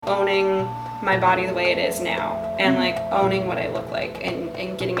owning my body the way it is now, and like owning what I look like,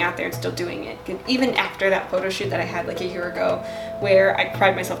 and getting out there and still doing it. And even after that photo shoot that I had like a year ago, where I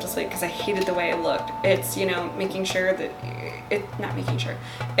cried myself to sleep because I hated the way I looked, it's, you know, making sure that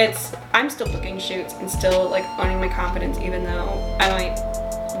I'm still booking shoots and still like owning my confidence, even though I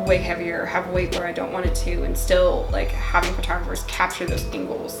might way heavier, have weight where I don't want it to, and still like having photographers capture those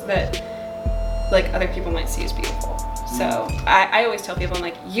angles that like other people might see as beautiful. So I always tell people, I'm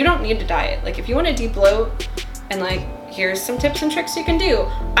like, you don't need to diet. Like if you want to de-bloat, and like here's some tips and tricks you can do,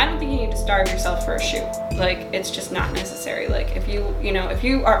 I don't think you need to starve yourself for a shoot. Like it's just not necessary. Like if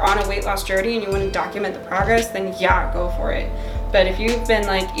you are on a weight loss journey and you want to document the progress, then yeah, go for it. But if you've been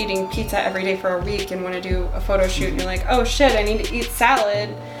like eating pizza every day for a week and want to do a photo shoot and you're like, oh shit, I need to eat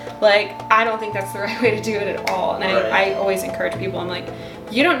salad, like I don't think that's the right way to do it at all. And I always encourage people, I'm like,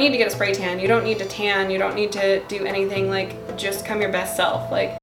 you don't need to get a spray tan, you don't need to tan, you don't need to do anything, like just come your best self. Like